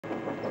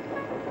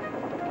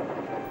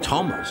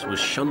Thomas was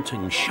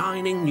shunting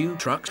shining new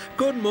trucks.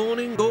 "Good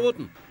morning,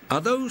 Gordon.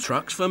 Are those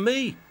trucks for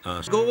me?"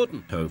 asked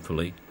Gordon,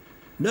 hopefully.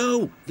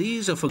 "No,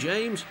 these are for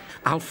James.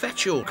 I'll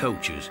fetch your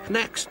coaches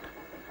next."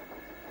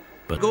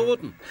 But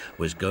Gordon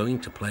was going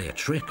to play a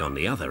trick on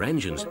the other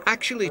engines.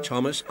 "Actually,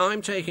 Thomas,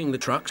 I'm taking the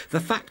trucks. The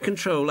Fat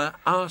Controller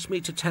asked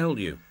me to tell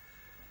you."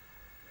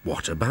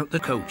 "What about the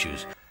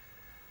coaches?"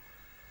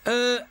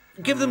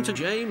 Give them to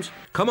James."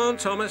 "Come on,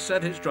 Thomas,"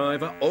 said his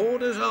driver.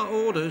 "Orders are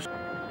orders."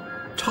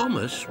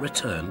 Thomas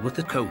returned with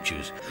the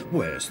coaches.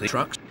 "Where's the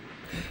trucks?"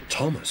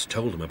 Thomas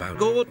told him about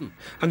Gordon.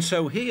 "And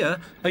so here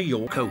are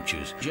your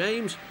coaches."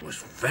 James was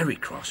very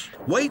cross.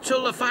 "Wait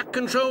till the Fat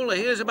Controller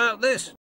hears about this."